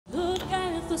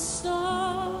the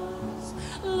stars,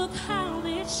 look how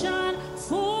they shine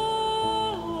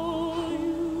for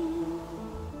you.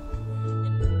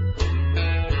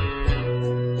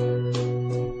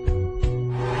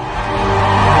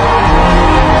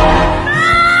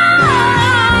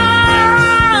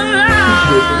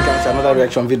 Another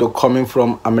reaction video coming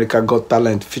from America Got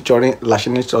Talent featuring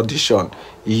Lachuné's audition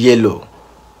Yellow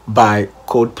by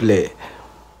Coldplay.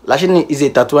 Lachuné is a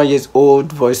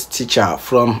 31-year-old voice teacher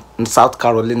from South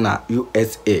Carolina,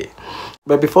 USA.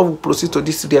 But before we proceed to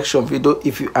this reaction video,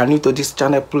 if you are new to this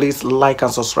channel, please like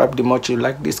and subscribe the much you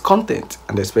like this content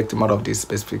and expect more of this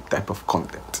specific type of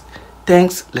content.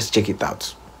 Thanks, let's check it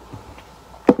out.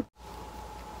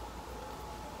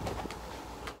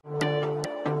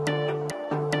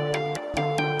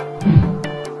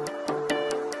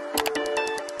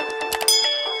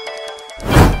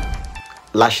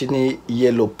 Lachuné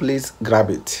Yellow, please grab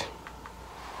it.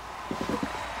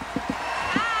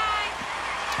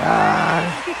 Hi.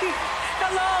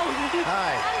 Hello.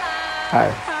 Hi. Hi.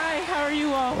 Hi, how are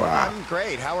you all? Wow. I'm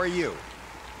great. How are you?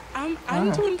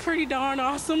 I'm doing pretty darn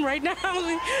awesome right now.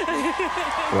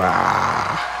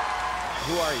 Wow.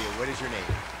 Who are you? What is your name?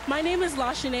 My name is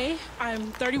Lachuné.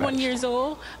 I'm 31 years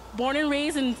old, born and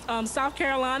raised in South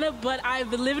Carolina, but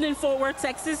I've been living in Fort Worth,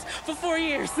 Texas for 4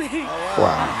 years.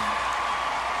 Wow.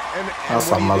 And That's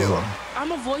what do you do? Amazon.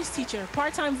 I'm a voice teacher,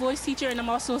 part-time voice teacher, and I'm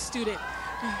also a student.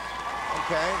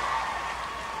 Okay.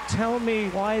 Tell me,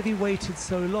 why have you waited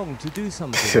so long to do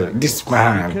something like This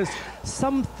man. Because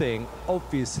something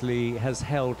obviously has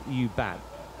held you back.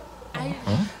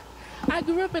 I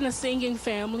grew up in a singing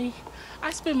family.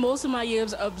 I spent most of my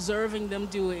years observing them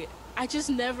do it. I just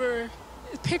never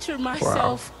pictured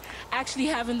myself actually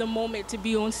having the moment to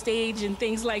be on stage and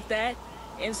things like that.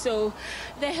 And so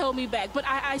that held me back. But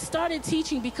I started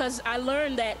teaching because I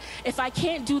learned that if I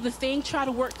can't do the thing, try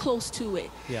to work close to it.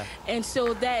 Yeah. And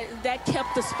so that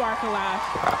kept the spark alive.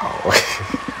 Wow.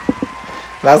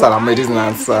 That's an amazing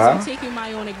answer. I'm taking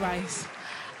my own advice.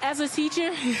 As a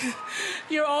teacher,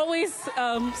 you're always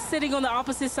sitting on the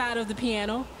opposite side of the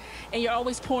piano, and you're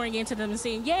always pouring into them and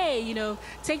saying, yay, you know,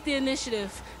 take the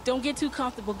initiative. Don't get too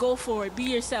comfortable. Go for it. Be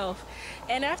yourself.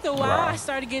 And after a while, I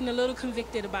started getting a little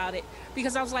convicted about it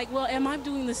because I was like, well, am I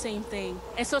doing the same thing?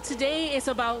 And so today it's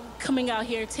about coming out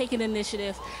here, taking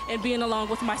initiative, and being along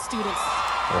with my students.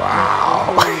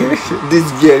 Wow.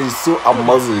 This girl is so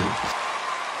amazing.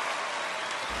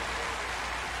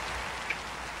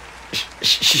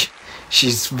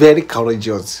 She's very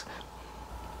courageous.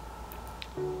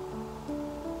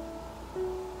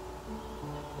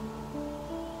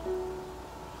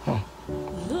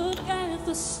 Look at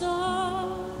the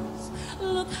stars,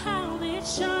 look how they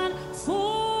shine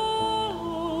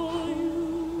for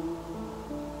you,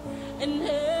 and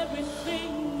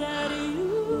everything that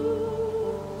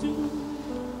you do.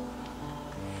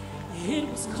 It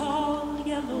was called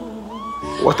Yellow.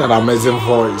 What an amazing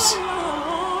voice.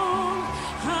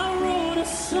 I wrote a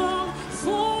song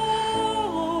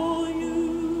for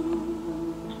you,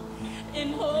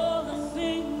 and all the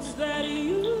things that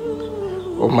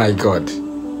you. Oh my God.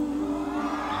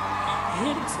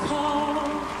 It's called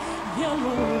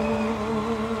Yellow.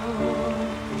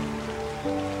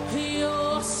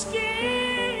 Your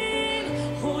skin,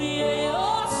 oh yeah,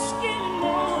 your skin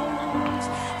moves,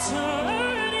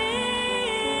 turn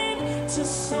into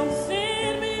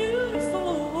something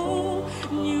beautiful.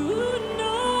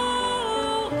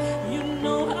 You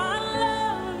know I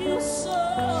love you so.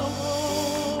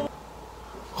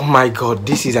 Oh my God,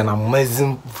 this is an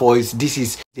amazing voice. This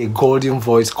is a golden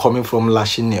voice coming from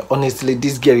Lachuné. Honestly,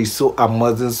 this girl is so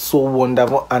amazing, so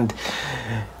wonderful, and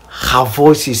her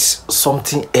voice is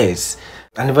something else.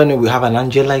 And even though we have an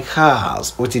angel like her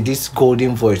with this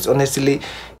golden voice, honestly,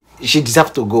 she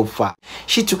deserves to go far.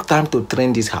 She took time to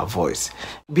train her voice.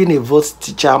 Being a voice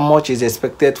teacher, much is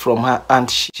expected from her, and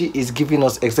she is giving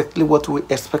us exactly what we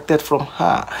expected from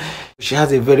her. She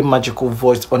has a very magical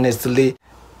voice. Honestly,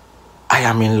 I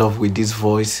am in love with this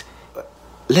voice.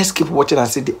 Let's keep watching and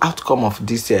see the outcome of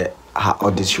this her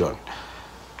audition.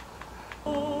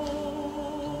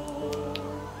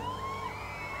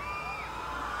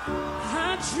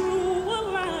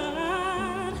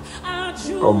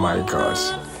 Oh my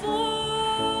gosh.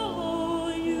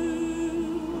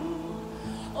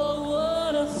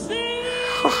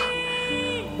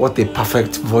 What a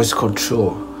perfect voice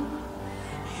control.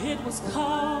 It was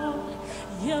called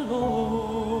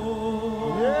Yellow.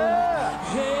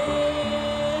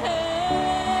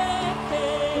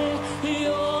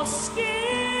 Your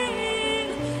skin,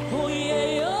 oh yeah,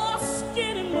 your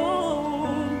skin and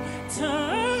bone,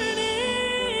 turn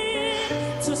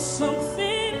into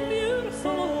something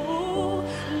beautiful.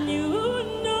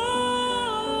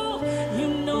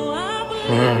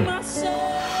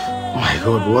 My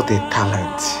God, what a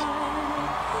talent.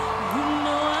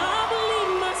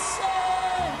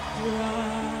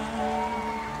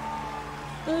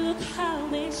 Look how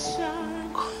they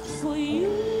shine for you.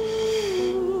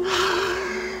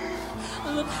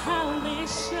 Look how they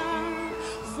shine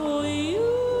for you.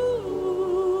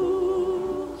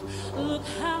 Look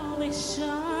how they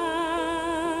shine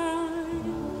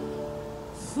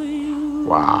for you.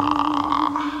 Wow.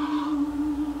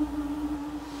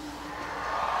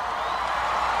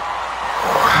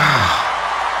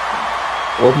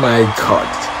 Oh my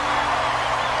God.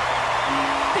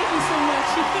 Thank you so much.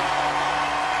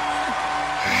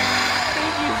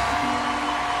 Thank you.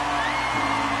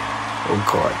 Oh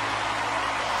God.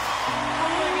 Oh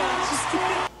my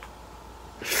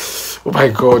gosh. Oh my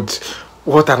God.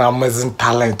 What an amazing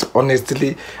talent.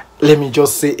 Honestly, let me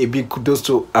just say a big kudos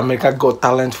to America Got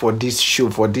Talent for this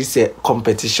show, for this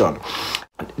competition.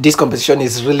 This competition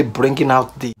is really bringing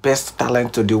out the best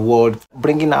talent to the world,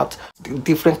 bringing out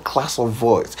different class of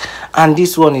voice. And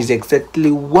this one is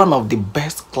exactly one of the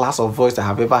best class of voice I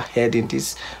have ever heard in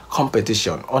this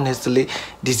competition. Honestly,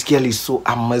 this girl is so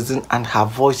amazing and her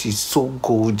voice is so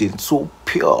golden, so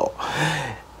pure.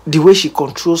 The way she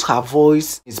controls her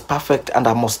voice is perfect, and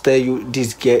I must tell you,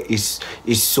 this girl is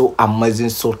so amazing,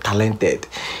 so talented.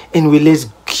 Anyway, let's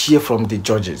hear from the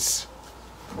judges.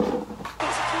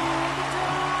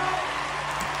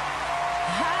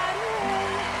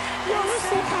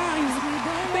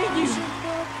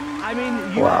 I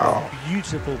mean, you Wow. have a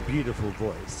beautiful, beautiful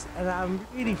voice, and I'm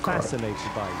really fascinated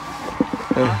by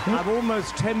you. I'm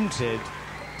almost tempted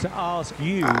to ask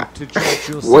you to judge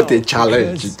yourself. What a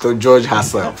challenge because- to judge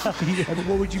herself. Yeah, but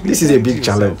what would you be This is a saying to big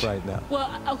yourself challenge. right now? Well,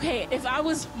 okay, if I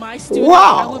was my student,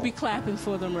 Wow. I would be clapping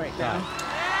for them right now.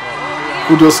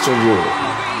 Kudos to you.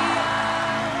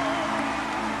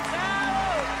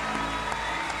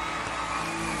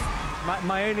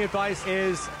 My only advice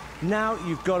is, now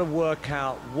you've got to work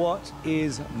out what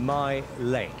is my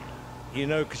lane. You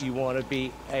know, because you want to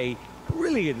be a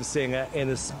brilliant singer in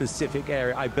a specific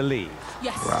area, I believe.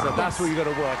 Yes. So that's what you've got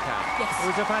to work out. Yes. It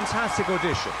was a fantastic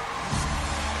audition.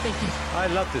 Thank you. I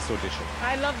love this audition.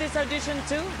 I love this audition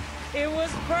too. It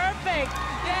was perfect.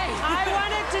 Yay. I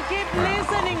wanted to keep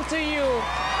listening to you.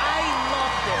 I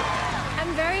loved it.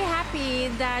 I'm very happy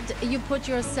that you put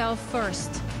yourself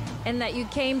first and that you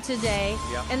came today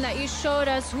and that you showed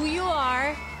us who you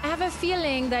are. I have a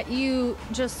feeling that you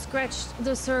just scratched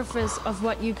the surface of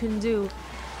what you can do.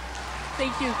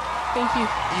 Thank you. Thank you.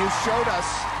 You showed us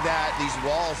that these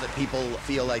walls that people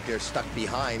feel like they're stuck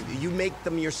behind, you make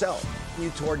them yourself. You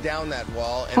tore down that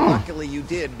wall, and luckily you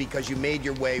did, because you made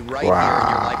your way right here, and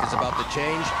your life is about to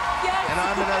change. Yes. And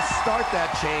I'm gonna start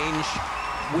that change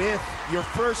with your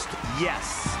first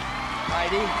yes.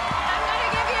 Heidi, I'm gonna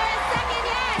give you a second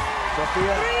yes.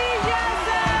 Sofia,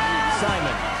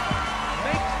 Simon,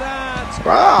 make that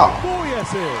Wow. 4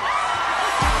 yeses.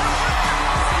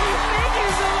 Thank you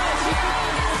so much.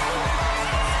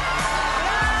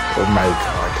 Oh my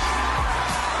God.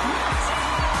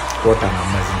 What an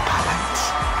amazing talent.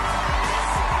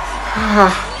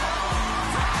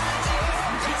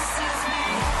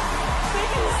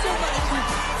 Thank you so much.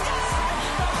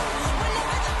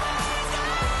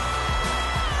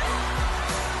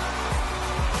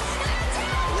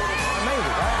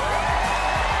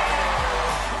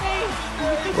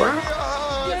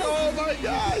 oh my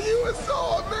God, you were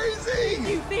so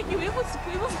amazing. Thank you. It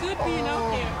was good being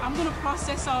out there. I'm gonna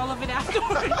process all of it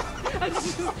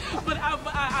afterwards. But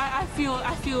I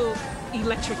feel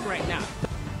electric right now.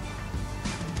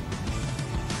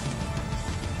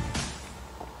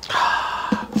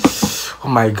 Oh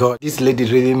my God, this lady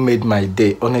really made my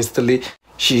day. Honestly,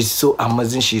 she's so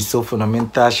amazing. She's so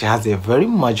fundamental. She has a very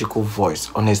magical voice.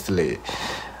 Honestly,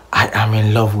 I am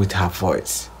in love with her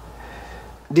voice.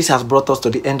 This has brought us to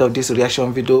the end of this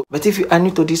reaction video. But if you are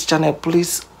new to this channel,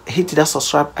 please hit that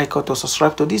subscribe icon to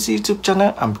subscribe to this YouTube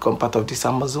channel and become part of this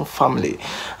Amazon family.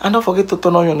 And don't forget to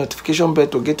turn on your notification bell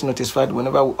to get notified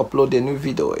whenever we upload a new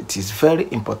video. It is very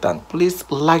important. Please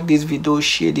like this video,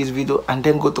 share this video, and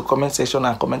then go to comment section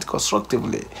and comment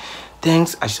constructively.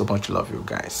 Thanks. I so much love you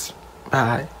guys.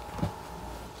 Bye.